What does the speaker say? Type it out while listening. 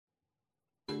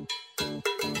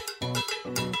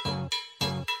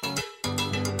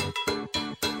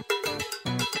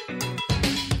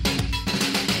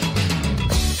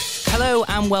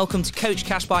and welcome to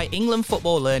CoachCast by England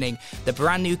Football Learning, the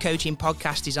brand new coaching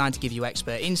podcast designed to give you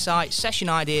expert insights, session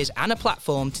ideas and a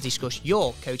platform to discuss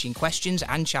your coaching questions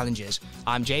and challenges.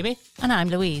 I'm Jamie. And I'm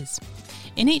Louise.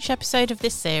 In each episode of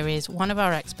this series, one of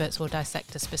our experts will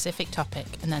dissect a specific topic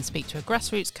and then speak to a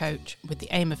grassroots coach with the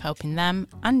aim of helping them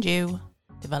and you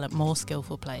develop more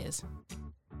skillful players.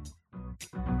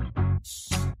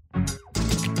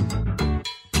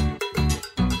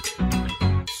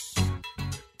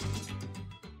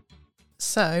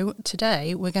 So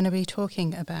today we're going to be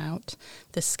talking about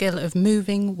the skill of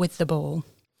moving with the ball.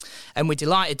 And we're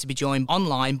delighted to be joined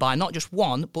online by not just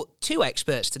one, but two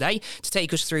experts today to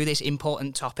take us through this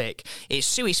important topic. It's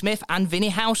Suey Smith and Vinny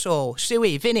Househall.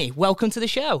 Suey, Vinny, welcome to the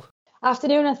show.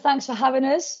 Afternoon, and thanks for having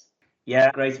us.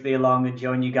 Yeah, great to be along and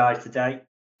join you guys today.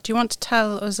 Do you want to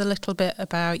tell us a little bit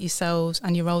about yourselves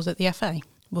and your roles at the FA?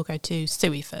 We'll go to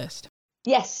Suey first.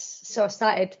 Yes, so I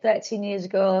started 13 years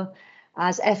ago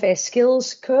as FA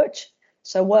skills coach,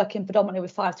 so working predominantly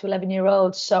with 5 to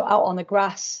 11-year-olds, so out on the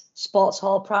grass, sports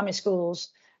hall, primary schools,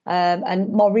 and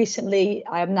more recently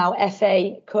I am now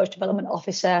FA coach development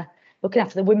officer, looking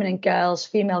after the women and girls,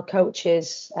 female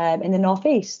coaches in the North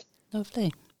East.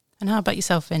 Lovely. And how about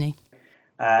yourself, Vinny?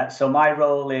 So my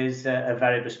role is a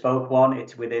very bespoke one.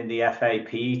 It's within the FA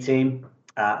PE team.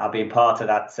 I've been part of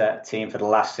that team for the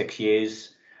last 6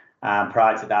 years.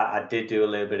 Prior to that, I did do a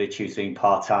little bit of tutoring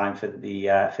part-time for the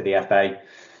FA.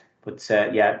 But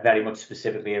very much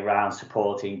specifically around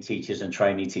supporting teachers and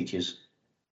trainee teachers.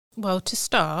 Well, to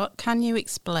start, can you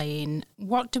explain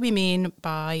what do we mean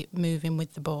by moving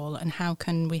with the ball and how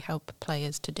can we help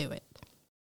players to do it?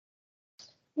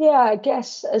 Yeah, I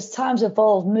guess as times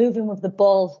evolve, moving with the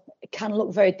ball can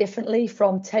look very differently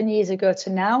from 10 years ago to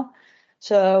now.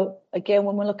 So again,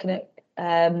 when we're looking at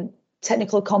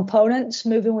technical components,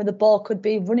 moving with the ball could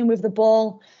be running with the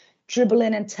ball,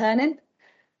 dribbling and turning.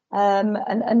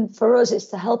 And for us, it's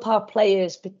to help our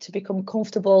players to become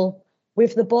comfortable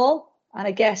with the ball. And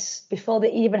I guess before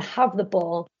they even have the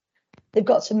ball, they've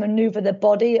got to maneuver their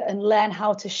body and learn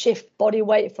how to shift body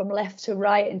weight from left to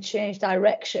right and change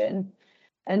direction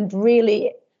and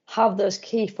really have those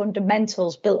key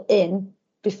fundamentals built in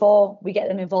before we get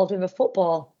them involved with a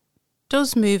football.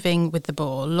 Does moving with the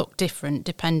ball look different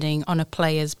depending on a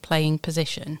player's playing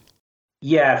position?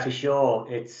 Yeah, for sure.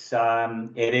 It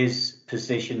is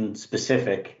position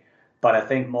specific, but I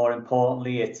think more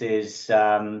importantly, it is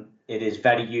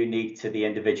very unique to the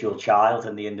individual child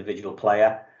and the individual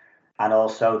player, and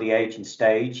also the age and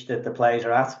stage that the players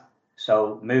are at.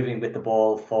 So moving with the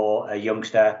ball for a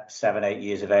youngster, 7, 8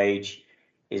 years of age,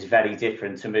 is very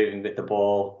different to moving with the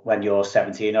ball when you're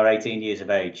 17 or 18 years of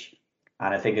age.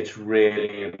 And I think it's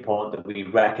really important that we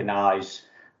recognise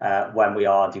when we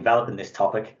are developing this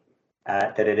topic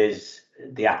that it is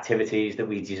the activities that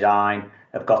we design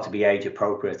have got to be age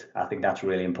appropriate. I think that's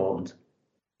really important.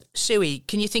 Suey,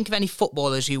 can you think of any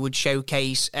footballers who would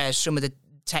showcase some of the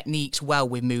techniques well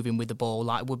with moving with the ball,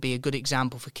 like would be a good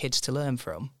example for kids to learn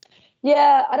from?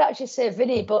 Yeah, I'd actually say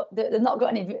Vinny, but they've not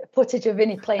got any footage of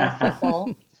Vinny playing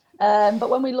football. But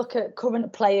when we look at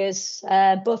current players,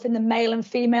 both in the male and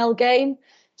female game,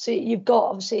 so you've got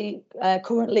obviously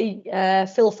currently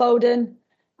Phil Foden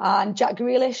and Jack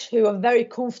Grealish, who are very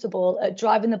comfortable at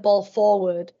driving the ball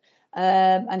forward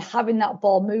and having that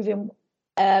ball moving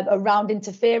around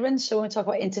interference. So when we talk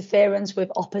about interference with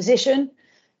opposition,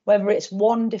 whether it's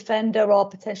one defender or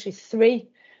potentially three,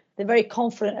 they're very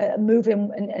confident at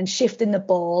moving and shifting the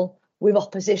ball with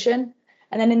opposition.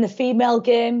 And then in the female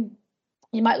game,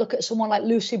 you might look at someone like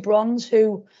Lucy Bronze,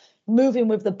 who moving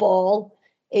with the ball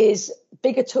is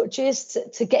bigger touches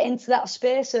to get into that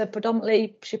space.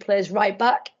 Predominantly, she plays right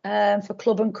back for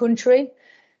club and country.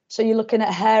 So you're looking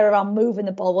at her around moving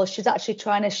the ball. Well, she's actually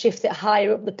trying to shift it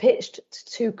higher up the pitch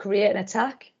to create an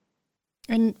attack.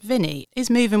 And Vinny, is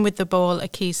moving with the ball a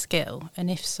key skill? And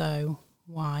if so,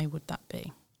 why would that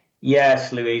be?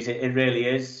 Yes, Louise, it really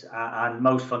is. And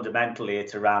most fundamentally,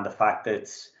 it's around the fact that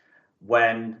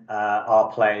when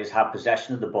our players have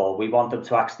possession of the ball, we want them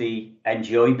to actually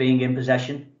enjoy being in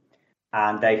possession.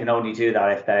 And they can only do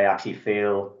that if they actually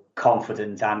feel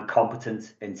confident and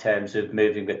competent in terms of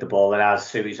moving with the ball. And as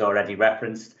Suey's already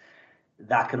referenced,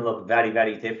 that can look very,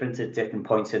 very different at different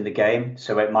points in the game.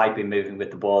 So it might be moving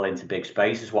with the ball into big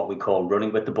spaces, what we call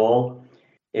running with the ball.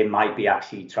 It might be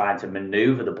actually trying to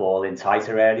maneuver the ball in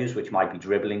tighter areas, which might be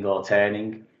dribbling or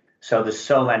turning. So there's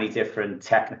so many different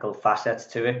technical facets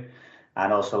to it.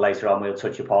 And also later on, we'll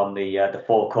touch upon the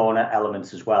four corner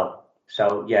elements as well.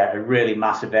 So, yeah, a really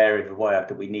massive area of work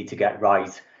that we need to get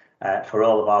right for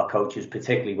all of our coaches,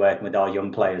 particularly working with our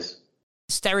young players.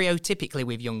 Stereotypically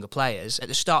with younger players, at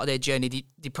the start of their journey,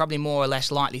 they're probably more or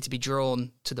less likely to be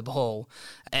drawn to the ball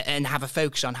and have a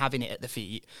focus on having it at the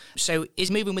feet. So is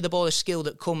moving with the ball a skill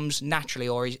that comes naturally,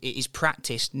 or is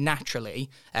practiced naturally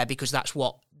because that's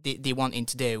what they're wanting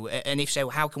to do? And if so,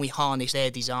 how can we harness their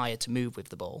desire to move with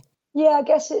the ball? Yeah, I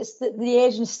guess it's the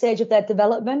age and stage of their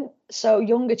development. So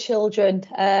younger children,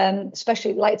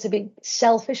 especially, like to be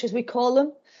selfish, as we call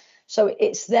them. So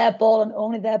it's their ball and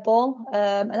only their ball.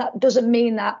 And that doesn't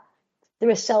mean that they're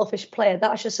a selfish player.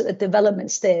 That's just at the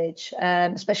development stage,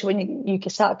 especially when you can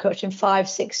start coaching 5,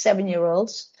 6,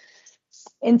 7-year-olds.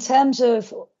 In terms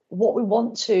of what we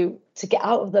want to get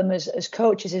out of them as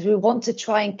coaches is we want to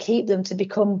try and keep them to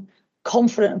become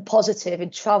confident and positive in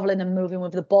traveling and moving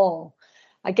with the ball.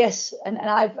 I guess, and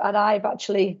I've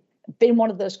actually been one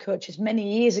of those coaches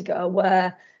many years ago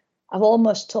where I've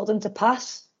almost told them to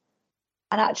pass.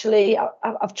 And actually,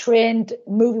 I've trained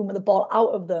moving with the ball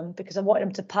out of them because I want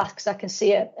them to pass because I can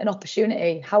see an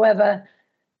opportunity. However,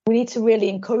 we need to really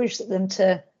encourage them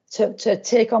to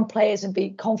take on players and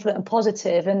be confident and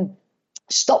positive and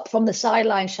stop from the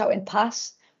sideline shouting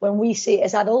pass when we see it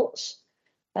as adults.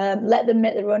 Let them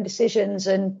make their own decisions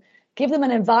and give them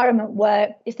an environment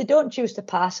where if they don't choose to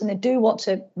pass and they do want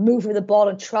to move with the ball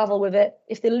and travel with it,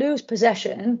 if they lose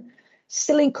possession,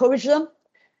 still encourage them.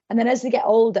 And then as they get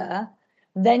older,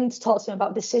 then talk to them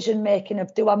about decision making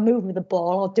of do I move with the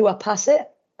ball or do I pass it?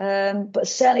 But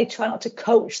certainly try not to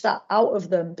coach that out of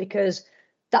them because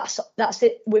that's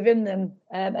it within them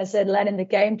as they're learning the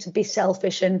game to be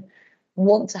selfish and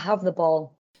want to have the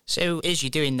ball. So as you're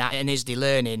doing that and as they're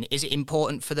learning, is it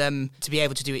important for them to be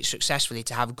able to do it successfully,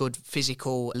 to have good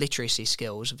physical literacy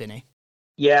skills, Vinny?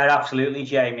 Yeah, absolutely,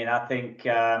 Jamie. And I think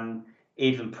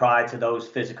even prior to those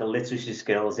physical literacy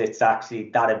skills, it's actually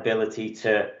that ability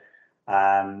to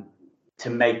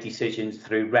make decisions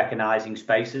through recognizing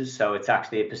spaces. So it's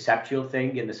actually a perceptual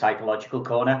thing in the psychological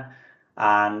corner.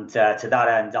 And to that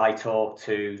end, I talk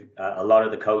to a lot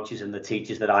of the coaches and the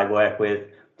teachers that I work with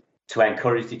to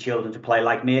encourage the children to play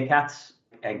like meerkats,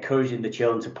 encouraging the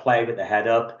children to play with the head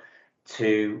up,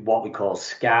 to what we call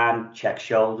scan, check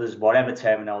shoulders, whatever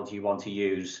terminology you want to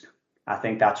use. I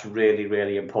think that's really,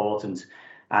 really important.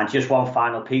 And just one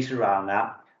final piece around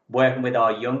that, working with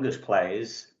our youngest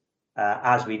players,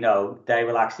 as we know, they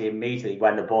will actually immediately,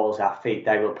 when the ball's at feet,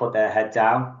 they will put their head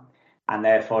down. And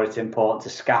therefore, it's important to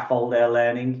scaffold their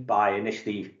learning by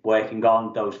initially working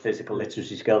on those physical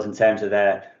literacy skills in terms of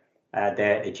their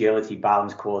agility,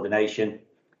 balance, coordination,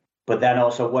 but then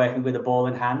also working with the ball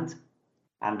in hand.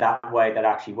 And that way they're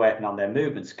actually working on their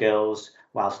movement skills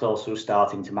whilst also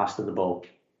starting to master the ball.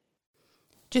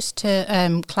 Just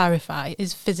to clarify,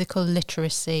 is physical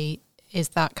literacy, is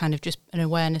that kind of just an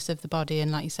awareness of the body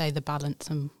and, like you say, the balance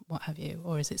and what have you,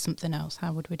 or is it something else?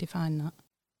 How would we define that?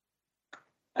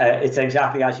 It's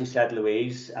exactly as you said,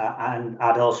 Louise, and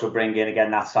I'd also bring in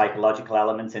again that psychological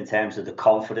element in terms of the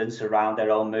confidence around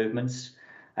their own movements.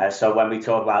 So when we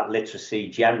talk about literacy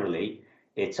generally,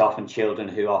 it's often children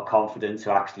who are confident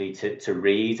to actually to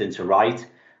read and to write,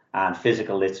 and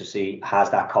physical literacy has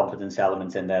that confidence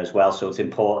element in there as well. So it's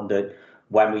important that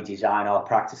when we design our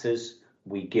practices,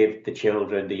 we give the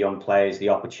children, the young players, the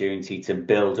opportunity to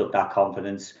build up that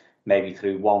confidence, maybe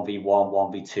through 1v1,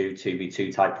 1v2,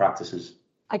 2v2 type practices.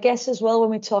 I guess as well, when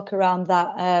we talk around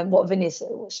that, what Vinny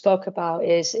spoke about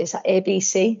is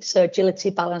ABC, so agility,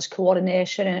 balance,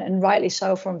 coordination, and rightly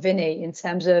so from Vinny in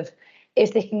terms of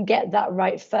if they can get that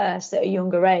right first at a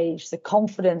younger age, the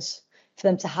confidence for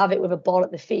them to have it with a ball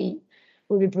at the feet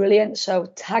would be brilliant.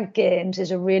 So tag games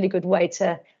is a really good way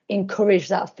to encourage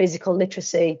that physical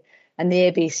literacy and the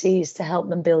ABCs to help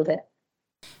them build it.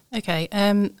 Okay,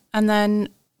 and then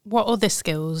what other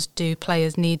skills do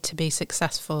players need to be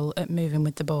successful at moving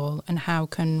with the ball, and how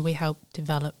can we help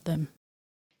develop them?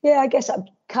 Yeah, I guess I've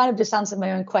kind of just answered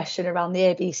my own question around the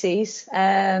ABCs,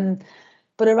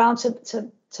 but around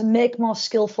to make more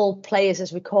skillful players,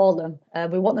 as we call them,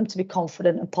 we want them to be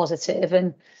confident and positive,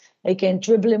 and again,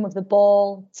 dribbling with the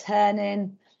ball,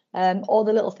 turning, all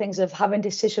the little things of having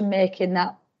decision making,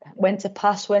 that when to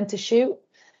pass, when to shoot,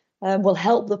 will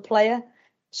help the player.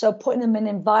 So putting them in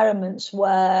environments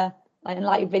where, and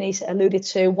like Vinny alluded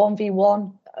to,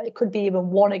 1v1, it could be even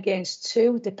 1 against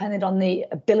 2, depending on the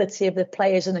ability of the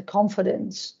players and the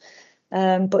confidence.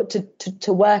 But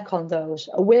to work on those,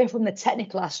 away from the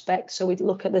technical aspect. So we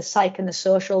look at the psych and the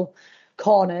social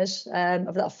corners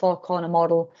of that 4-corner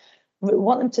model. We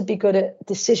want them to be good at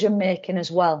decision making as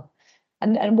well.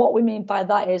 And what we mean by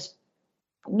that is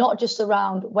not just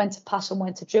around when to pass and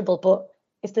when to dribble, but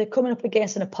if they're coming up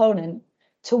against an opponent,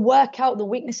 to work out the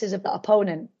weaknesses of that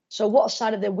opponent. So what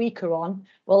side are they weaker on?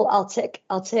 Well, I'll take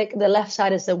the left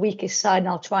side as the weakest side, and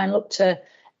I'll try and look to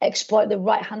exploit the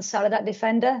right hand side of that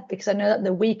defender, because I know that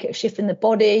they're weak at shifting the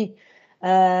body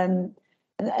and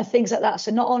things like that.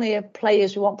 So not only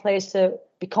we want players to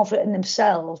be confident in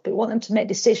themselves, but we want them to make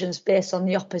decisions based on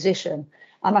the opposition.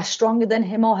 Am I stronger than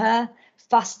him or her,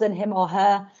 faster than him or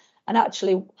her? And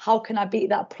actually, how can I beat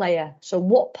that player? So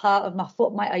what part of my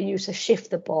foot might I use to shift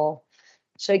the ball?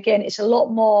 So again, it's a lot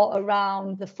more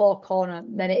around the four corner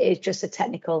than it is just the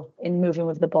technical in moving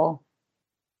with the ball.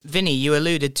 Vinny, you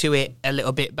alluded to it a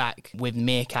little bit back with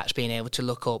meerkats being able to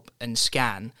look up and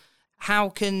scan. How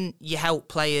can you help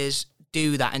players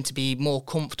do that and to be more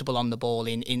comfortable on the ball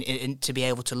in to be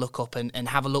able to look up and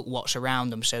have a look what's around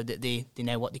them so that they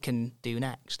know what they can do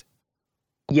next?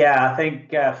 Yeah, I think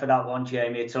for that one,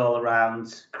 Jamie, it's all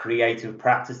around creative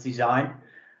practice design.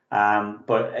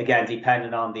 But again,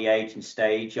 depending on the age and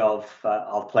stage of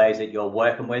players that you're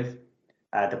working with,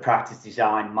 the practice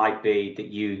design might be that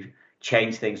you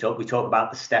change things up. We talk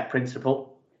about the step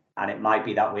principle, and it might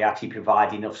be that we actually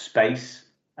provide enough space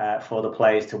for the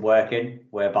players to work in,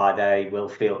 whereby they will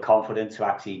feel confident to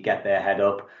actually get their head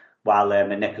up while they're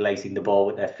manipulating the ball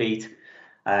with their feet.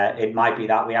 It might be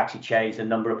that we actually change the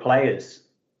number of players.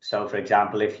 So, for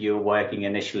example, if you're working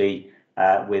initially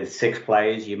with 6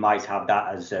 players, you might have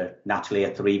that as naturally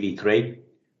a 3v3,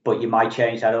 but you might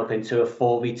change that up into a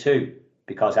 4v2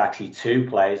 because actually 2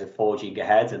 players are forging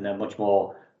ahead and they're much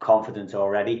more confident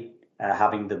already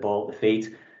having the ball at the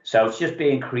feet. So it's just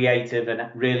being creative and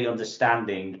really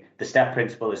understanding the step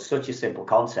principle is such a simple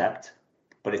concept,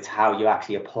 but it's how you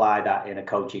actually apply that in a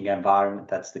coaching environment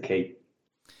that's the key.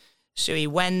 So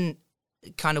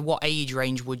what age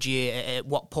range would you, at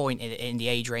what point in the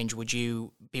age range would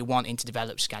you be wanting to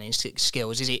develop scanning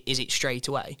skills? Is it straight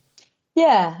away?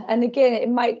 Yeah, and again, it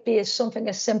might be something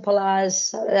as simple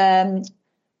as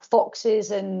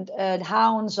foxes and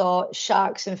hounds, or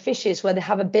sharks and fishes, where they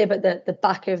have a bib at the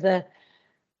back of the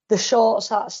shorts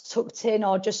that's tucked in,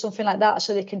 or just something like that,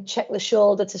 so they can check the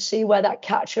shoulder to see where that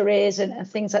catcher is and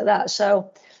things like that.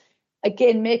 So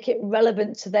again, make it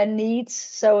relevant to their needs.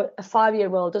 So a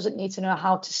 5-year-old doesn't need to know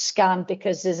how to scan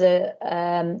because there's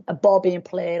a ball being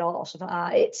played or something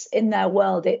like that. It's in their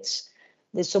world.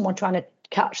 There's someone trying to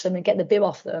catch them and get the bib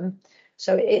off them.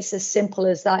 So it's as simple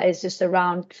as that. Is just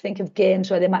around, think of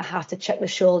games where they might have to check the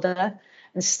shoulder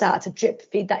and start to drip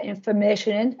feed that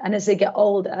information in. And as they get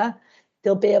older,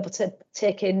 they'll be able to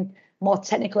take in more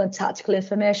technical and tactical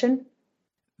information.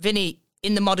 Vinny,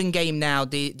 in the modern game now,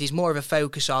 there's more of a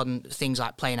focus on things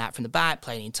like playing out from the back,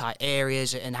 playing in tight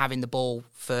areas and having the ball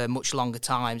for much longer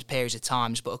periods of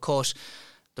times. But of course,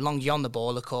 the longer you're on the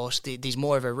ball, of course, there's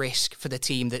more of a risk for the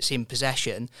team that's in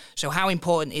possession. So how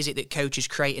important is it that coaches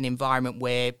create an environment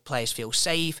where players feel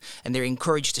safe and they're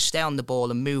encouraged to stay on the ball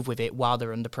and move with it while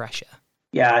they're under pressure?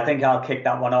 Yeah, I think I'll kick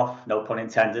that one off, no pun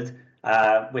intended,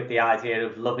 with the idea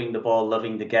of loving the ball,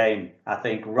 loving the game. I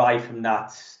think right from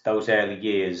those early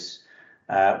years,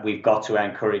 we've got to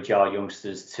encourage our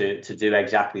youngsters to do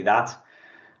exactly that.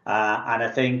 And I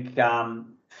think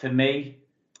for me,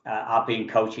 I've been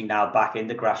coaching now back in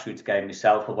the grassroots game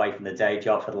myself, away from the day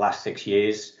job for the last 6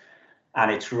 years. And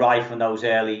it's right from those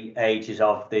early ages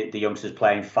of the youngsters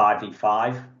playing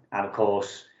 5v5. And of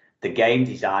course, the game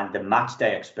design, the match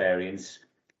day experience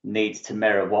needs to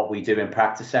mirror what we do in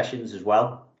practice sessions as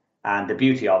well. And the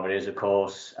beauty of it is, of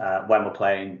course, when we're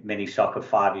playing mini soccer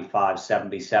 5v5,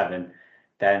 7v7,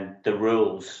 then the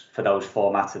rules for those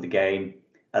formats of the game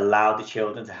allow the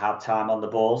children to have time on the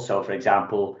ball. So, for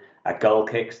example, at goal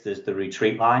kicks, there's the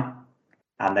retreat line.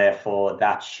 And therefore,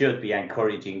 that should be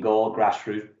encouraging all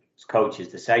grassroots coaches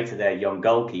to say to their young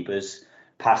goalkeepers,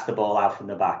 pass the ball out from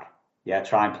the back. Yeah,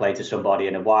 try and play to somebody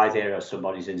in a wide area or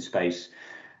somebody's in space.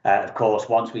 Of course,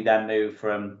 once we then move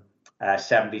from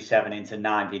 7v7 into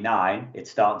 9v9, it's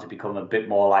starting to become a bit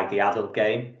more like the adult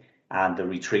game. And the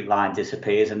retreat line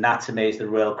disappears. And that, to me, is the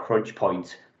real crunch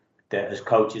point that as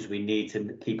coaches, we need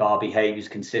to keep our behaviours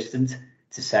consistent,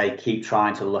 to say, keep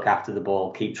trying to look after the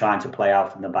ball, keep trying to play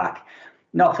out from the back.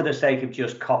 Not for the sake of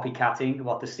just copycatting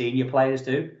what the senior players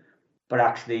do, but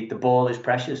actually the ball is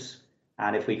precious.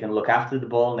 And if we can look after the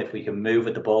ball and if we can move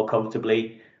with the ball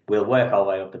comfortably, we'll work our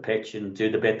way up the pitch and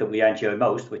do the bit that we enjoy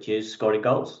most, which is scoring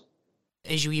goals.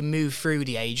 As we move through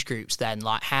the age groups then,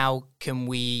 like how can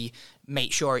we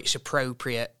make sure it's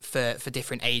appropriate for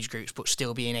different age groups but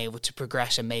still being able to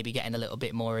progress and maybe getting a little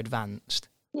bit more advanced?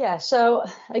 Yeah, so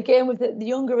again, with the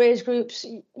younger age groups,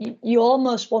 you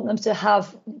almost want them to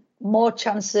have more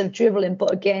chances of dribbling,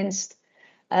 but against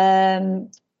more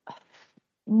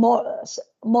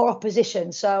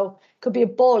opposition. So it could be a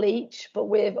ball each, but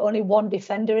with only one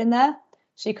defender in there.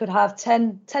 So you could have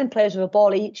 10 players with a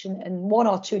ball each and 1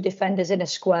 or 2 defenders in a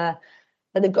square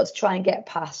that they've got to try and get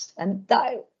past. And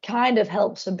that kind of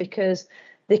helps them because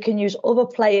they can use other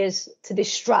players to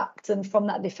distract them from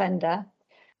that defender.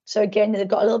 So again, they've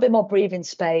got a little bit more breathing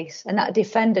space, and that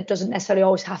defender doesn't necessarily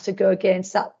always have to go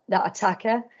against that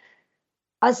attacker.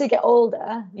 As they get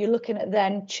older, you're looking at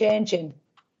then changing.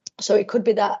 So it could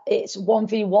be that it's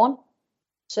 1v1.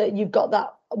 So you've got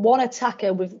that one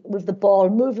attacker with the ball,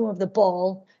 moving with the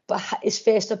ball, but is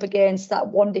faced up against that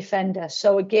one defender.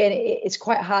 So again, it's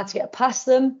quite hard to get past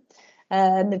them.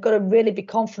 They've got to really be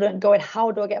confident going,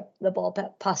 how do I get the ball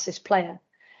past this player?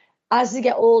 As they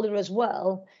get older as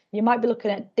well, you might be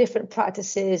looking at different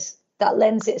practices that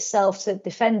lends itself to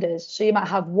defenders. So you might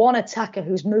have one attacker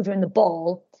who's moving the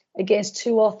ball against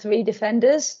 2 or 3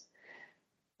 defenders.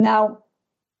 Now,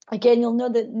 again, you'll know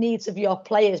the needs of your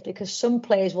players because some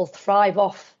players will thrive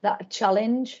off that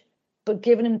challenge, but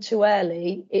giving them too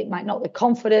early, it might not be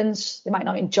confidence, they might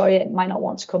not enjoy it, might not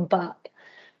want to come back.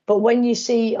 But when you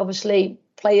see, obviously,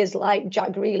 players like Jack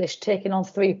Grealish taking on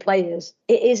 3 players,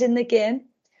 it is in the game.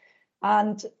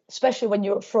 And especially when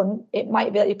you're up front, it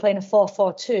might be that you're playing a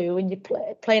 4-4-2 and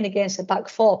you're playing against a back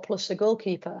 4 plus a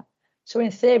goalkeeper. So in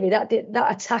theory, that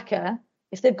attacker,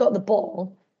 if they've got the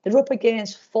ball, they're up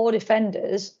against 4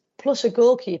 defenders plus a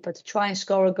goalkeeper to try and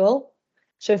score a goal.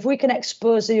 So if we can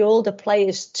expose the older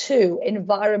players to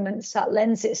environments that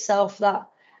lends itself that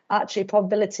actually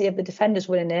probability of the defenders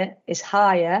winning it is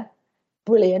higher,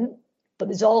 brilliant. But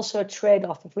there's also a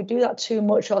trade-off. If we do that too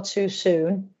much or too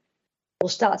soon, we'll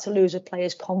start to lose a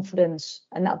player's confidence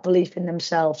and that belief in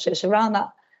themselves. So it's around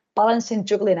that balancing,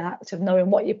 juggling act of knowing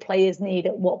what your players need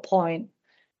at what point,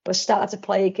 but start to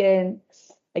play again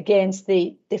against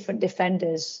the different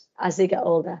defenders as they get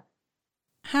older.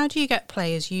 How do you get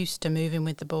players used to moving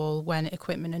with the ball when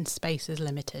equipment and space is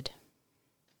limited?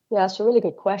 Yeah, that's a really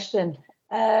good question.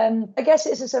 I guess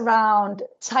it's just around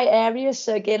tight areas.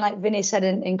 So again, like Vinny said,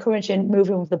 encouraging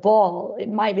moving with the ball, it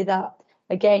might be that,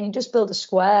 again, you just build a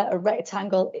square, a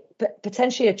rectangle,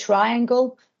 potentially a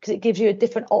triangle, because it gives you a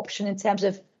different option in terms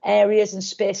of areas and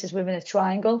spaces within a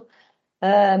triangle.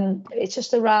 It's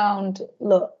just around,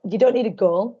 look, you don't need a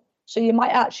goal. So you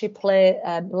might actually play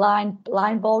line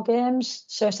ball games.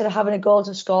 So instead of having a goal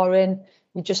to score in,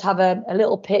 you just have a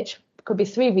little pitch. It could be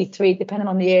 3v3, depending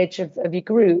on the age of your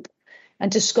group.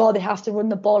 And to score, they have to run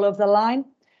the ball over the line.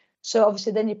 So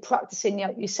obviously then you're practicing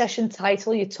your session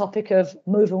title, your topic of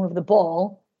moving with the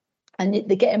ball, and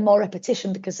they're getting more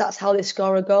repetition because that's how they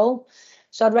score a goal.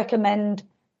 So I'd recommend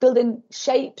building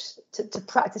shapes to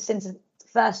practice into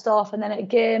first off, and then at a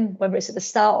game, whether it's at the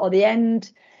start or the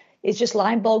end, it's just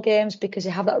line ball games because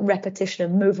you have that repetition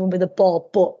of moving with the ball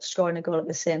but scoring a goal at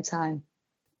the same time.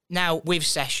 Now, with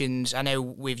sessions, I know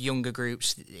with younger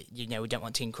groups, we don't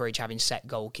want to encourage having set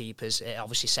goalkeepers.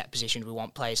 Obviously, set positions, we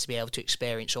want players to be able to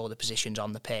experience all the positions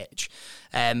on the pitch.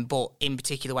 But in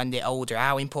particular, when they're older,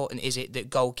 how important is it that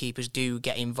goalkeepers do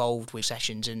get involved with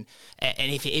sessions? And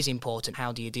if it is important,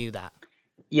 how do you do that?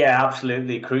 Yeah,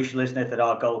 absolutely. Crucial, isn't it, that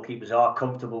our goalkeepers are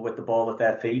comfortable with the ball at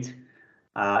their feet?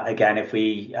 Again, if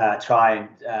we try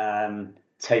and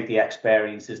take the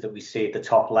experiences that we see at the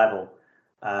top level,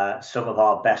 some of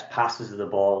our best passers of the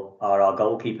ball are our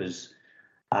goalkeepers.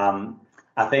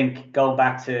 I think going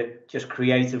back to just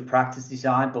creative practice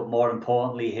design, but more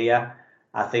importantly here,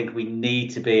 I think we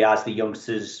need to be, as the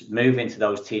youngsters move into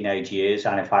those teenage years,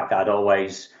 and in fact, I'd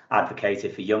always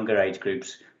advocated for younger age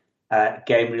groups,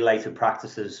 game-related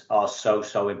practices are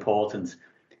so important.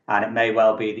 And it may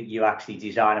well be that you actually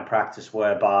design a practice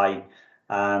whereby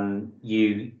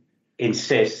you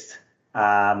insist,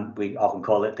 we often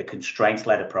call it the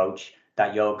constraint-led approach,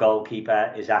 that your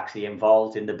goalkeeper is actually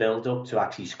involved in the build-up to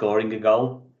actually scoring a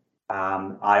goal.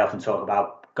 I often talk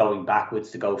about going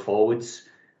backwards to go forwards.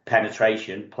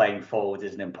 Penetration, playing forward,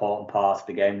 is an important part of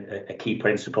the game, a key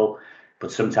principle.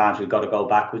 But sometimes we've got to go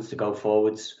backwards to go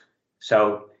forwards.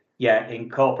 So, yeah,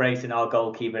 incorporating our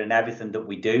goalkeeper in everything that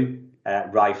we do,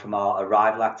 right from our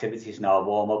arrival activities and our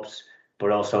warm-ups, but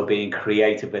also being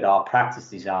creative with our practice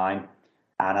design.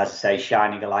 And as I say,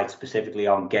 shining a light specifically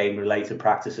on game-related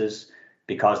practices,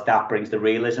 because that brings the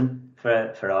realism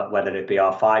for whether it be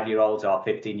our 5-year-olds, our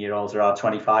 15-year-olds, or our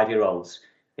 25-year-olds.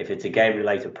 If it's a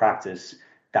game-related practice,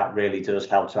 that really does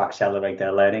help to accelerate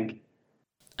their learning.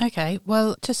 Okay,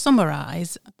 well, to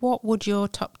summarise, what would your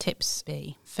top tips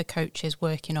be for coaches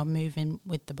working on moving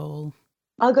with the ball?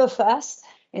 I'll go first.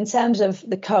 In terms of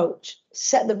the coach,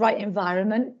 set the right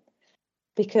environment,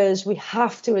 because we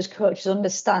have to, as coaches,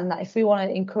 understand that if we want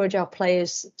to encourage our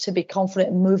players to be confident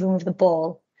in moving with the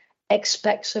ball,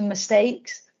 expect some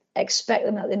mistakes, expect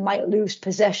them that they might lose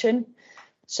possession.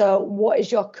 So what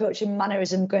is your coaching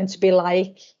mannerism going to be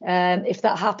like if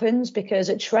that happens? Because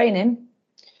at training,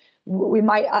 we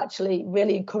might actually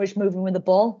really encourage moving with the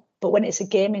ball. But when it's a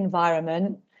game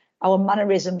environment, our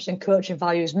mannerisms and coaching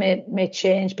values may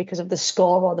change because of the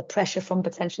score or the pressure from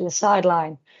potentially the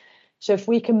sideline. So if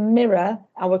we can mirror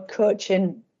our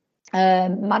coaching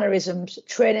mannerisms,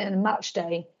 training and match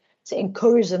day, to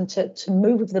encourage them to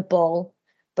move with the ball,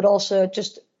 but also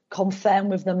just confirm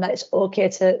with them that it's okay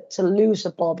to lose the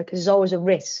ball because there's always a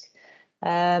risk.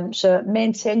 So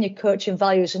maintain your coaching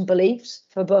values and beliefs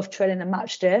for both training and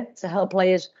match day to help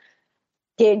players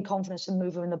gain confidence in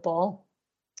moving the ball.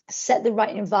 Set the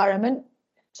right environment,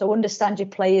 so understand your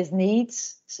players'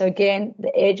 needs. So again,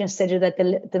 the age and stage of their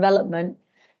development,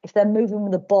 if they're moving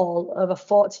with the ball over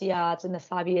 40 yards and they're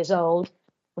 5 years old,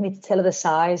 we need to tailor the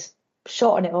size,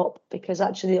 shorten it up, because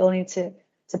actually they only need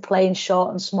to play in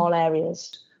short and small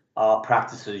areas. Our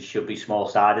practices should be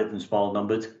small-sided and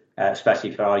small-numbered,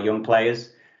 especially for our young players.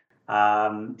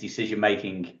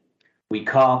 Decision-making, we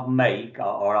can't make,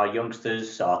 or our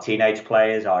youngsters, our teenage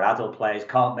players, our adult players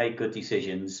can't make good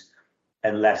decisions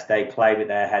unless they play with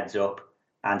their heads up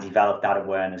and develop that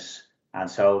awareness.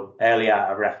 And so earlier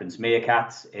I referenced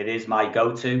Meerkats. It is my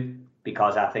go-to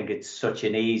because I think it's such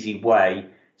an easy way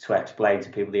to explain to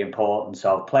people the importance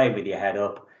of playing with your head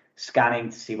up, scanning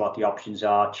to see what the options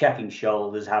are, checking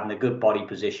shoulders, having a good body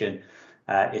position.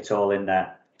 It's all in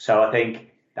there. So I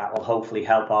think that will hopefully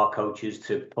help our coaches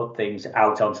to put things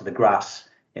out onto the grass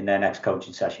in their next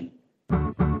coaching session.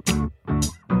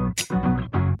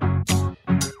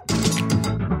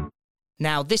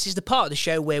 Now, this is the part of the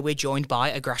show where we're joined by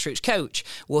a grassroots coach.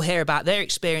 We'll hear about their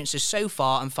experiences so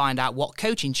far and find out what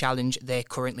coaching challenge they're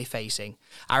currently facing.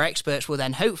 Our experts will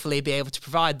then hopefully be able to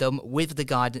provide them with the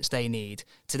guidance they need.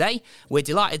 Today, we're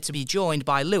delighted to be joined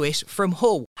by Lewis from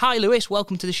Hull. Hi, Lewis.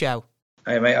 Welcome to the show.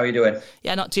 Hey, mate. How are you doing?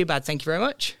 Yeah, not too bad. Thank you very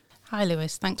much. Hi,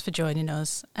 Lewis. Thanks for joining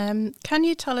us. Can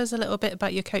you tell us a little bit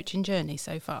about your coaching journey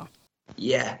so far?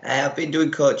 Yeah, I've been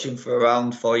doing coaching for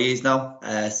around 4 years now.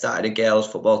 Started a girls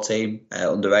football team,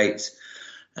 under 8s.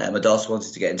 My daughter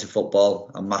wanted to get into football.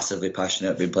 I'm massively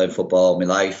passionate. I've been playing football all my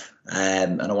life.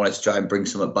 And I wanted to try and bring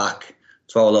something back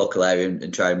to our local area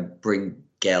and try and bring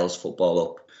girls football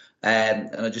up.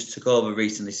 And I just took over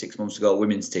recently, 6 months ago, a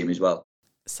women's team as well.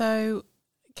 So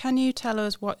can you tell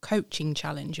us what coaching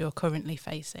challenge you're currently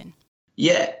facing?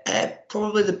 Yeah,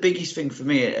 probably the biggest thing for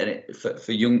me and for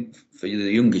the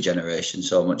younger generation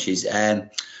so much is the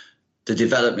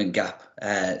development gap,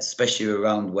 especially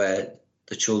around where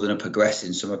the children are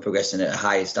progressing. Some are progressing at a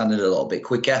higher standard, a little bit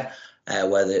quicker,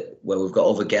 where we've got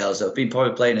other girls that have been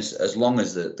probably playing as long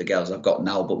as the girls I've got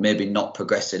now, but maybe not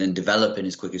progressing and developing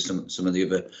as quick as some of the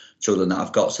other children that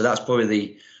I've got. So that's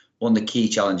probably one of the key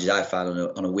challenges I find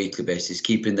on a weekly basis,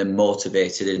 keeping them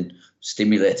motivated and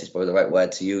stimulated is probably the right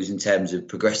word to use in terms of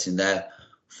progressing their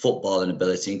footballing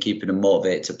ability and keeping them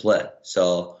motivated to play.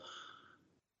 So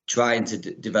trying to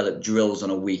develop drills on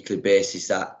a weekly basis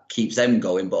that keeps them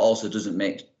going, but also doesn't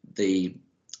make the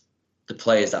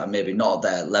players that are maybe not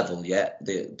at their level yet,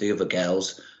 the other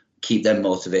girls, keep them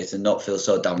motivated and not feel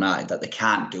so downhearted that they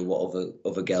can't do what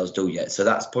other girls do yet. So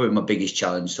that's probably my biggest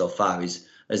challenge so far is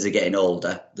as they're getting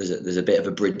older, there's a bit of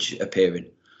a bridge appearing.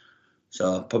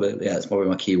 So it's probably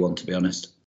my key one, to be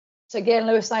honest. So again,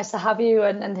 Lewis, nice to have you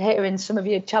and hearing some of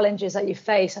your challenges that you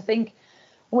face. I think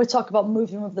when we talk about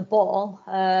moving with the ball,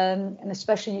 and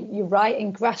especially you're right,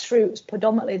 in grassroots,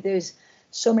 predominantly there's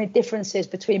so many differences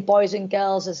between boys and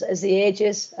girls as the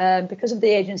ages, because of the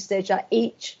age and stage that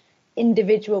each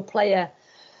individual player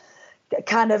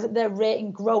kind of their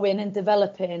rating growing and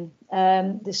developing.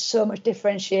 There's so much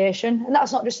differentiation, and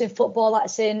that's not just in football,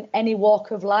 that's in any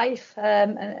walk of life.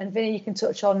 And Vinny, you can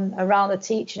touch on around the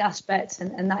teaching aspects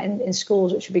and that in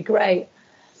schools, which would be great.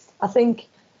 I think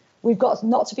we've got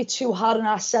not to be too hard on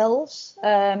ourselves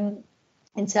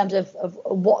in terms of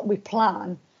what we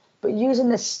plan, but using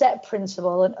the step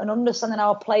principle and understanding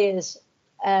our players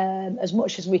as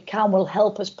much as we can will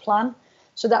help us plan.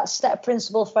 So that step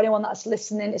principle, for anyone that's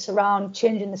listening, it's around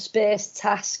changing the space,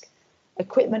 task,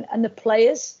 equipment and the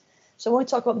players. So when we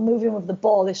talk about moving with the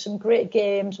ball, there's some great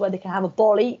games where they can have a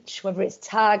ball each, whether it's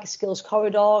tag, skills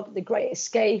corridor, the great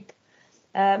escape,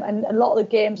 and a lot of the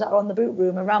games that are on the boot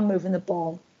room around moving the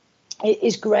ball. It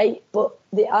is great, but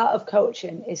the art of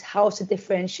coaching is how to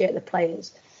differentiate the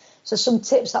players. So some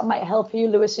tips that might help you,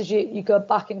 Lewis, as you go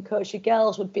back and coach your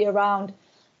girls would be around,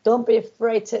 don't be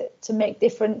afraid to make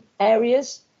different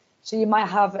areas. So you might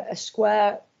have a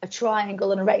square, a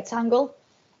triangle and a rectangle.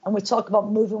 And we talk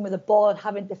about moving with the ball and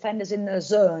having defenders in those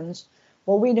zones.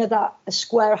 Well, we know that a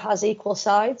square has equal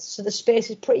sides, so the space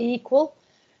is pretty equal.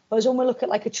 Whereas when we look at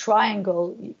like a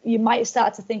triangle, you might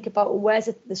start to think about where's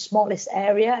the smallest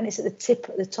area, and it's at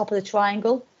the top of the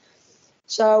triangle.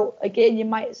 So again, you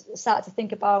might start to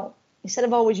think about, instead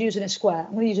of always using a square,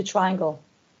 I'm going to use a triangle.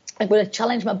 I'm going to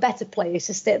challenge my better players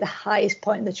to stay at the highest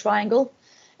point in the triangle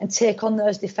and take on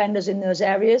those defenders in those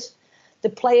areas. The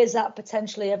players that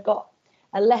potentially have got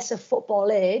a lesser football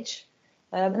age,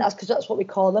 and that's because that's what we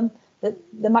call them, that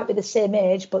they might be the same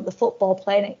age, but the football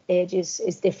playing age is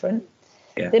different.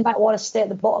 Yeah. They might want to stay at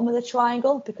the bottom of the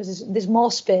triangle because there's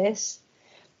more space.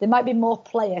 There might be more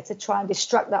player to try and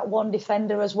distract that one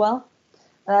defender as well.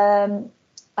 And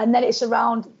then it's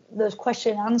around those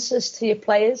question and answers to your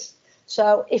players.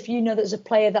 So if you know there's a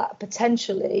player that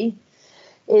potentially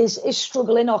is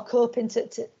struggling or coping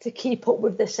to keep up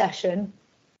with the session,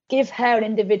 give her an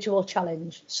individual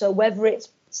challenge. So whether it's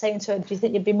saying to her, do you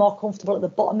think you'd be more comfortable at the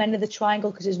bottom end of the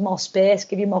triangle because there's more space,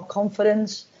 give you more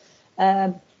confidence.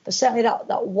 But certainly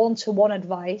that one-to-one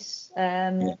advice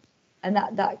and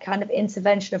that kind of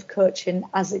intervention of coaching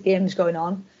as the game's going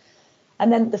on.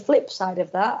 And then the flip side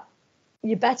of that,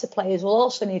 your better players will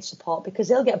also need support because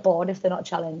they'll get bored if they're not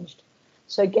challenged.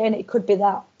 So again, it could be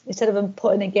that instead of them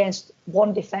putting against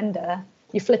one defender,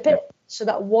 you flip it so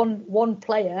that one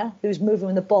player who's moving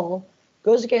with the ball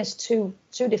goes against two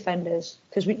defenders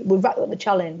because we've racked up the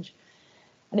challenge.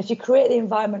 And if you create the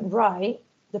environment right,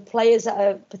 the players that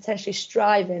are potentially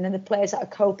striving and the players that are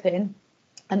coping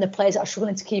and the players that are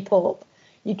struggling to keep up,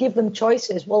 you give them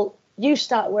choices. Well, you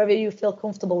start wherever you feel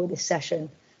comfortable with this session.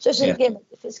 So it's a game,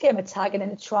 if it's a game of tag and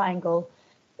in a triangle,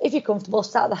 if you're comfortable,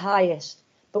 start at the highest.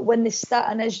 But when they start,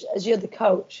 and as you're the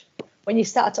coach, when you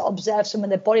start to observe some of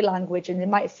their body language and they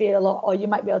might feel, or you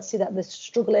might be able to see that they're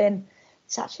struggling,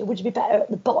 it's actually, would you be better at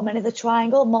the bottom end of the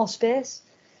triangle, more space?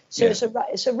 So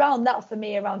it's around that for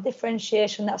me, around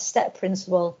differentiation, that step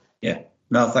principle. Yeah.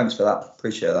 No, thanks for that.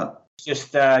 Appreciate that.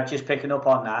 Just picking up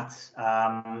on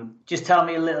that. Just tell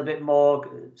me a little bit more.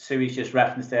 Sue's just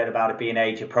referenced there about it being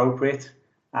age appropriate.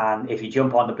 And if you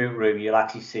jump on the boot room, you'll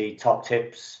actually see top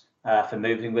tips for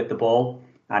moving with the ball.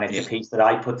 And it's a piece that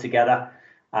I put together.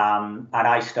 And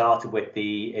I started with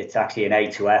it's actually an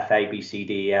A to F, A, B, C,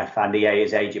 D, E, F, and the A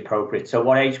is age appropriate. So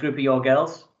what age group are your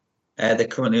girls? They're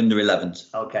currently under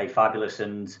 11s. Okay, fabulous.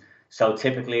 And so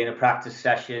typically in a practice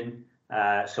session,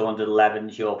 so under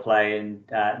 11s, you're playing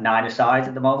 9-a-side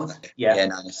at the moment? Yeah,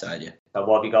 9-a-side, yeah. So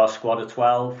what have you got, a squad of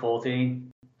 12,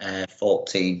 14?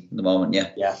 14 at the moment,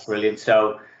 yeah. Yeah, brilliant.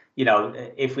 So,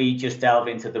 if we just delve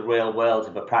into the real world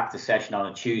of a practice session on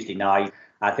a Tuesday night,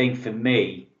 I think for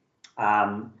me,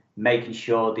 making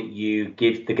sure that you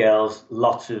give the girls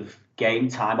lots of game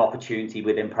time opportunity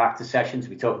within practice sessions.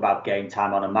 We talk about game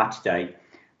time on a match day,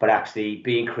 but actually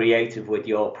being creative with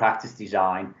your practice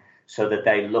design so that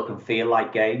they look and feel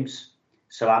like games.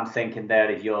 So I'm thinking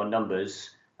there of your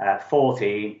numbers,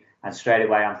 14, and straight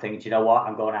away I'm thinking, do you know what?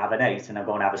 I'm going to have an 8 and I'm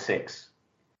going to have a 6.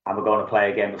 And we're going to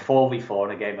play a game of 4v4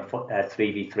 and a game of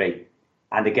 3v3.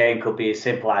 And the game could be as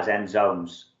simple as end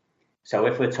zones. So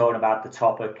if we're talking about the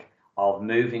topic of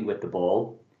moving with the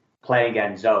ball, playing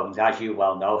end zones, as you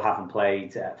well know, having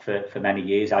played for many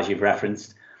years, as you've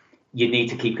referenced, you need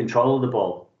to keep control of the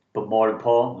ball. But more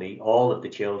importantly, all of the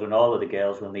children, all of the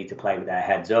girls will need to play with their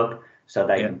heads up so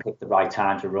they can pick the right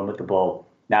time to run with the ball.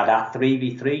 Now, that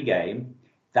 3v3 game,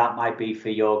 that might be for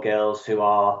your girls who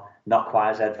are not quite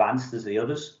as advanced as the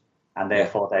others, and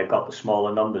therefore they've got the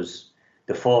smaller numbers.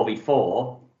 The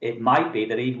 4v4, it might be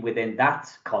that even within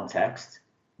that context,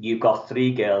 you've got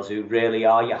 3 girls who really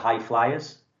are your high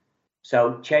flyers.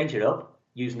 So change it up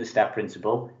using the step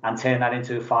principle and turn that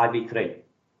into a 5v3.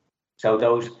 So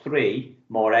those 3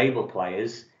 more able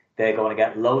players, they're going to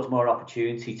get loads more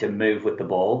opportunity to move with the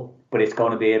ball, but it's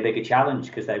going to be a bigger challenge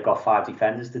because they've got 5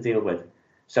 defenders to deal with.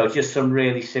 So just some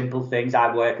really simple things.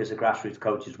 I work as a grassroots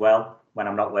coach as well when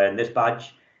I'm not wearing this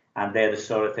badge. And they're the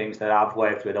sort of things that I've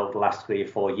worked with over the last 3 or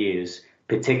 4 years,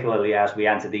 particularly as we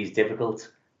enter these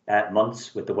difficult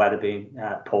months with the weather being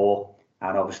poor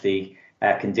and obviously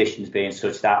conditions being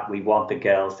such that we want the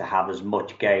girls to have as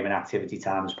much game and activity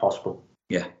time as possible.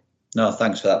 Yeah. No,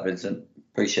 thanks for that, Vincent.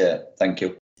 Appreciate it. Thank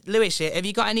you. Lewis, have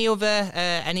you got any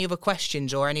other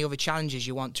questions or any other challenges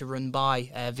you want to run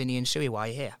by Vinny and Sue while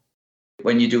you're here?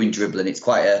 When you're doing dribbling, it's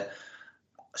quite a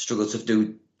struggle to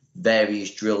do various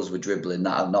drills with dribbling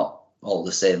that are not all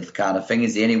the same kind of thing.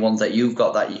 Is there any ones that you've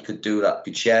got that you could do that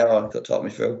you could share or could talk me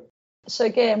through? So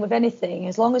again, with anything,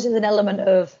 as long as there's an element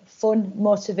of fun,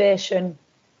 motivation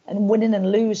and winning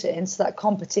and losing, so that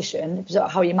competition, it's about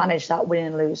how you manage that winning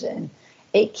and losing,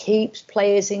 it keeps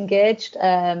players engaged.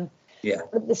 But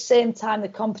at the same time, the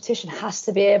competition has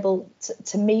to be able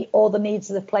to meet all the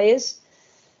needs of the players.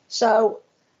 So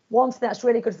one thing that's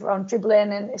really good around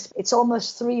dribbling, and it's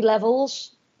almost 3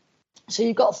 levels. So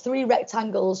you've got 3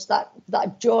 rectangles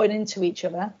that join into each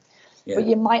other. Yeah. But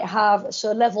you might have,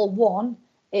 so level 1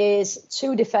 is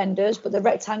 2 defenders, but the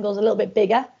rectangle's a little bit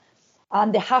bigger,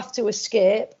 and they have to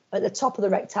escape at the top of the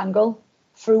rectangle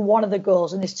through one of the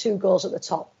goals, and there's 2 goals at the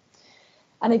top.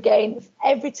 And again,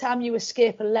 every time you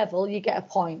escape a level, you get a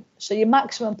point. So your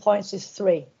maximum points is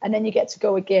 3, and then you get to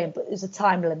go again, but there's a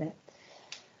time limit.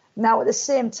 Now, at the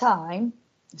same time,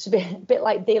 it's a bit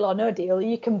like Deal or No Deal,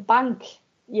 you can bank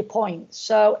your points.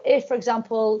 So if, for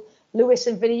example, Lewis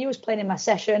and Vinny, you was playing in my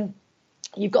session,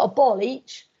 you've got a ball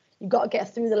each, you've got to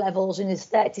get through the levels in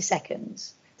 30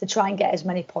 seconds to try and get as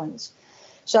many points.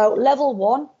 So level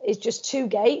 1 is just 2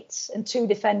 gates and 2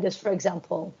 defenders, for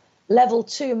example. Level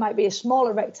 2 might be a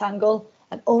smaller rectangle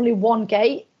and only 1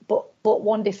 gate, but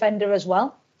 1 defender as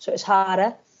well. So it's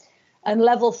harder. And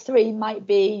level 3 might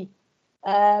be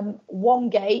 1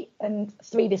 gate and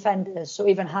 3 defenders, so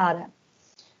even harder.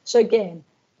 So again,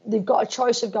 they've got a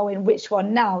choice of going which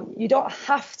one. Now, you don't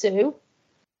have to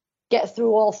get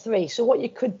through all 3. So what you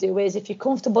could do is, if you're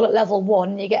comfortable at level 1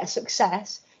 and you get a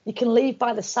success, you can leave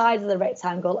by the side of the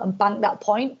rectangle and bank that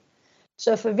point.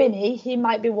 So for Vinny, he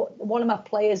might be one of my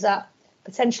players that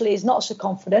potentially is not so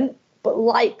confident, but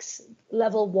likes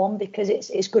level 1 because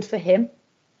it's good for him,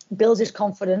 builds his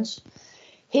confidence.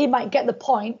 He might get the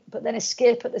point, but then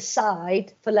escape at the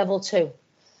side for level 2.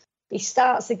 He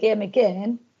starts the game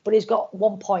again, but he's got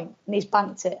 1 point and he's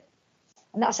banked it.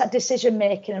 And that's that decision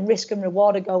making and risk and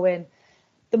reward are going.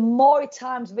 The more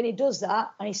times Vinny does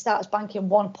that and he starts banking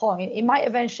 1 point, he might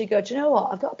eventually go, do you know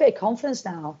what? I've got a bit of confidence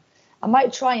now. I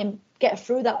might try and get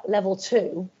through that level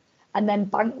 2 and then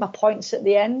bank my points at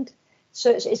the end.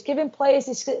 So it's giving players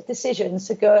these decisions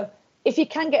to go, if you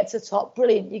can get to the top,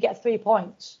 brilliant, you get 3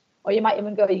 points. Or you might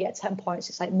even go, you get 10 points.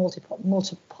 It's like multiple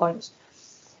points.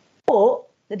 But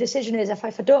the decision is, if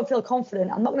I don't feel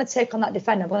confident, I'm not going to take on that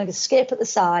defender. I'm going to escape at the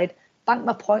side, bank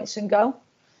my points and go.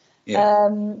 Yeah.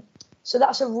 So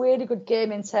that's a really good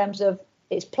game in terms of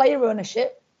it's player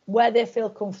ownership, where they feel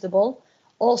comfortable,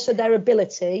 also their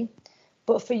ability.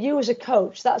 But for you as a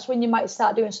coach, that's when you might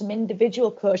start doing some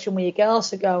individual coaching with your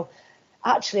girls to go,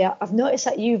 actually, I've noticed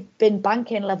that you've been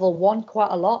banking level 1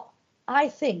 quite a lot. I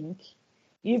think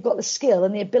you've got the skill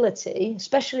and the ability,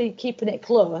 especially keeping it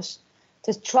close,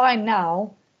 to try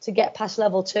now to get past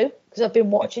level 2, because I've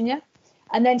been watching you,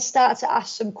 and then start to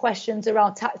ask some questions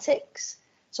around tactics.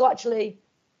 So actually,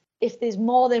 if there's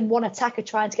more than one attacker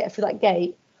trying to get through that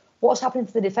gate, what's happening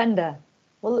to the defender?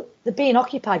 Well, they're being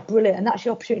occupied, brilliant, and that's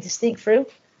your opportunity to sneak through.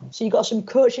 So you've got some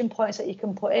coaching points that you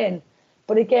can put in.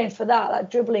 But again, for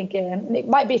that dribbling game, and it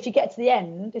might be if you get to the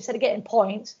end, instead of getting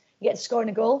points, you get to scoring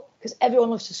a goal, because everyone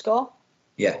loves to score.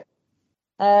 Yeah.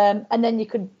 And then you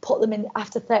could put them in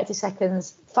after 30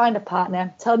 seconds, find a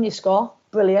partner, tell them you score,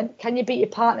 brilliant. Can you beat your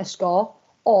partner's score?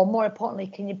 Or more importantly,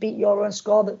 can you beat your own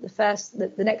score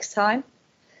the next time?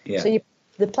 Yeah. So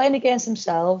they're playing against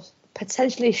themselves,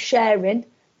 potentially sharing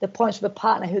the points with a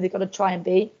partner who they've got to try and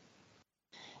beat.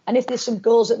 And if there's some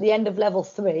goals at the end of level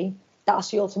 3, that's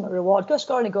the ultimate reward. Go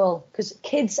scoring a goal, because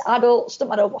kids, adults, don't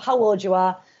matter how old you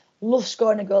are, love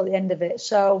scoring a goal at the end of it.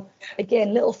 So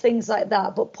again, little things like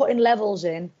that, but putting levels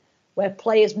in where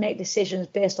players make decisions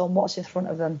based on what's in front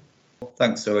of them.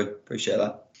 Thanks, Zoe. Appreciate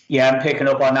that. Yeah, I'm picking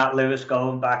up on that, Lewis,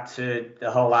 going back to the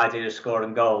whole idea of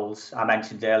scoring goals. I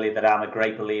mentioned earlier that I'm a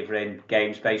great believer in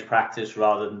games-based practice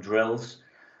rather than drills.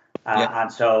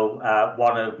 And so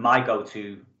one of my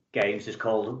go-to games is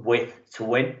called Width to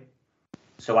Win.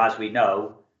 So as we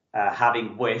know,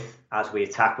 having width as we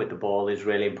attack with the ball is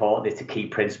really important. It's a key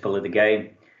principle of the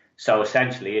game. So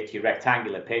essentially, it's your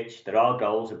rectangular pitch. There are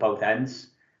goals at both ends.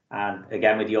 And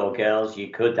again, with your girls, you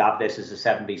could have this as a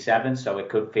 7v7. So it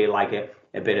could feel like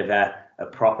a bit of a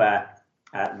proper,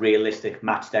 realistic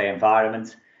match day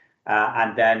environment.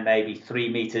 And then maybe 3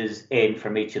 meters in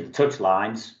from each of the touch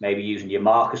lines, maybe using your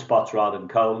marker spots rather than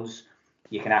cones,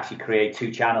 you can actually create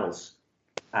 2 channels.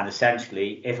 And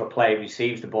essentially, if a player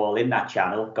receives the ball in that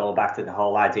channel, going back to the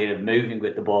whole idea of moving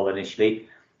with the ball initially,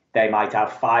 they might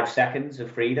have 5 seconds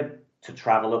of freedom to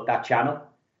travel up that channel.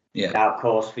 Yeah. Now, of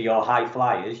course, for your high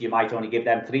flyers, you might only give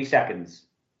them 3 seconds.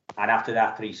 And after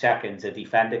that 3 seconds, a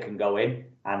defender can go in,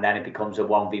 and then it becomes a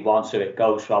 1v1. So it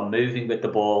goes from moving with the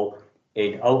ball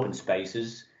in open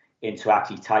spaces into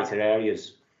actually tighter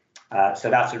areas. So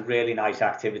that's a really nice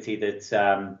activity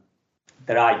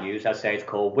that I use. I say it's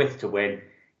called Width to Win.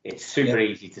 It's super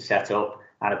easy to set up.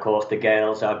 And of course, the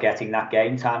girls are getting that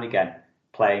game time again,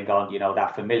 playing on,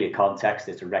 that familiar context.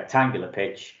 It's a rectangular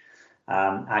pitch.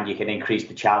 and you can increase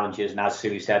the challenges. And as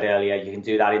Sue said earlier, you can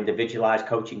do that individualised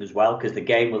coaching as well, because the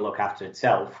game will look after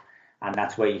itself, and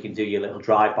that's where you can do your little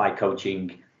drive-by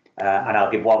coaching. And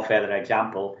I'll give one further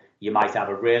example. You might have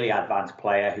a really advanced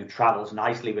player who travels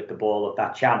nicely with the ball up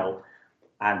that channel,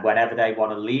 and whenever they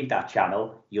want to leave that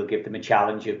channel, you'll give them a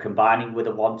challenge of combining with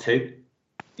a 1-2.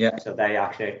 Yeah. So they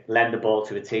actually lend the ball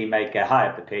to a teammate, get high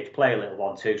up the pitch, play a little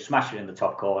 1-2, smash it in the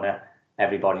top corner.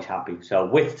 Everybody's happy. So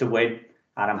width to win,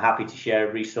 and I'm happy to share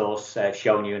a resource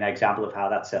showing you an example of how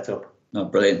that's set up. No,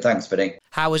 brilliant. Thanks, Vinny.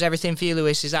 How was everything for you,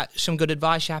 Lewis? Is that some good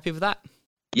advice? You happy with that?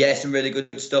 Yeah, some really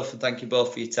good stuff, and thank you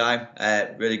both for your time.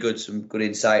 Really good, some good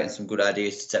insight and some good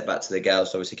ideas to take back to the girls,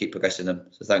 so obviously keep progressing them.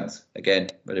 So thanks again,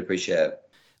 really appreciate it.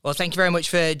 Well, thank you very much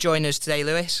for joining us today,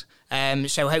 Lewis.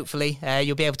 So hopefully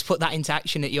you'll be able to put that into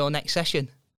action at your next session.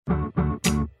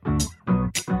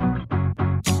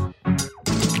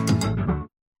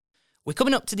 We're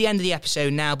coming up to the end of the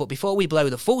episode now, but before we blow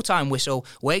the full-time whistle,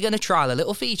 we're going to trial a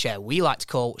little feature we like to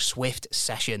call Swift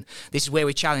Session. This is where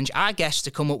we challenge our guests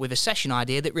to come up with a session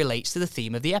idea that relates to the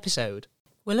theme of the episode.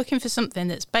 We're looking for something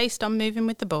that's based on moving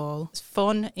with the ball, it's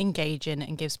fun, engaging,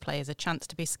 and gives players a chance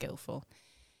to be skillful.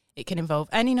 It can involve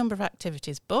any number of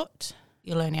activities, but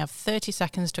you'll only have 30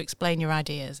 seconds to explain your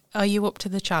ideas. Are you up to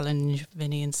the challenge,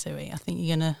 Vinny and Suey? I think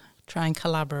you're going to try and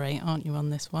collaborate, aren't you, on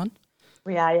this one?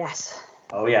 We are, yes.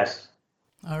 Oh, yes.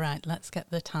 All right, let's get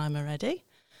the timer ready.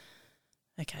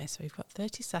 Okay, so we've got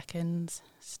 30 seconds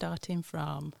starting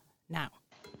from now.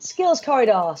 Skills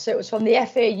Corridor. So it was from the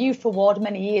FA Youth Award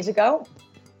many years ago.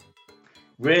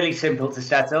 Really simple to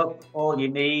set up. All you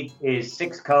need is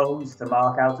 6 cones to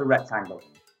mark out a rectangle.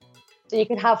 So you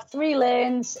can have 3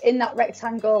 lanes in that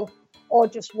rectangle or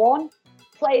just one.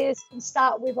 Players can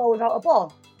start with or without a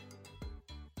ball.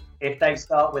 If they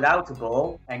start without a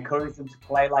ball, encourage them to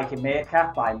play like a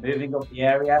meerkat by moving up the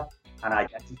area and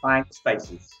identifying the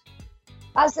spaces.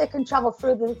 As they can travel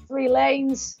through the 3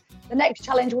 lanes, the next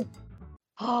challenge would...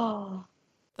 Oh.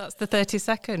 That's the 30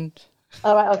 second.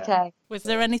 All right, okay. Was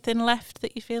there anything left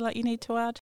that you feel like you need to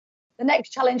add? The next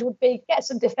challenge would be get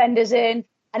some defenders in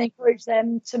and encourage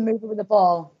them to move with the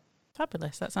ball.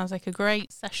 Fabulous. That sounds like a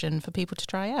great session for people to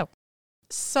try out.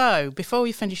 So, before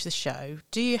we finish the show,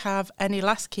 do you have any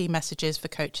last key messages for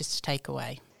coaches to take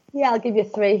away? Yeah, I'll give you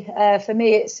 3. For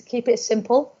me, it's keep it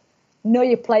simple, know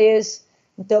your players,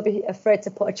 and don't be afraid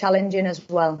to put a challenge in as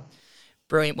well.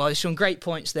 Brilliant. Well, there's some great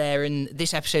points there, and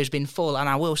this episode's been full, and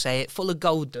I will say it, full of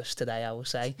gold dust today, I will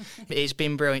say. It's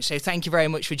been brilliant. So thank you very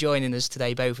much for joining us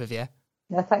today, both of you.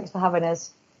 Yeah, thanks for having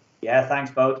us. Yeah,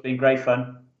 thanks both. It's been great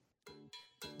fun.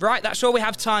 Right, that's all we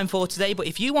have time for today, but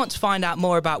if you want to find out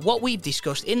more about what we've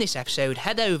discussed in this episode,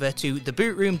 head over to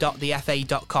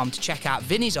thebootroom.thefa.com to check out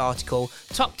Vinny's article,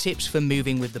 Top Tips for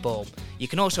Moving with the Ball. You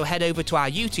can also head over to our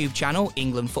YouTube channel,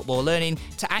 England Football Learning,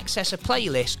 to access a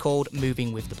playlist called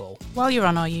Moving with the Ball. While you're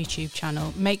on our YouTube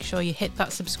channel, make sure you hit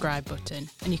that subscribe button,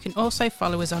 and you can also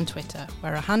follow us on Twitter,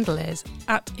 where our handle is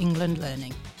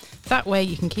 @EnglandLearning. That way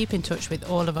you can keep in touch with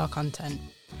all of our content.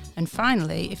 And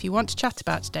finally, if you want to chat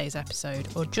about today's episode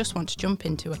or just want to jump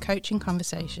into a coaching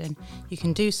conversation, you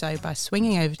can do so by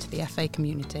swinging over to the FA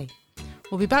community.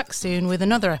 We'll be back soon with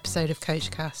another episode of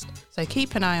CoachCast, so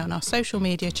keep an eye on our social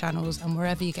media channels and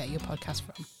wherever you get your podcast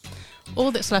from.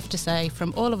 All that's left to say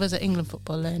from all of us at England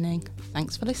Football Learning,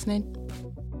 thanks for listening.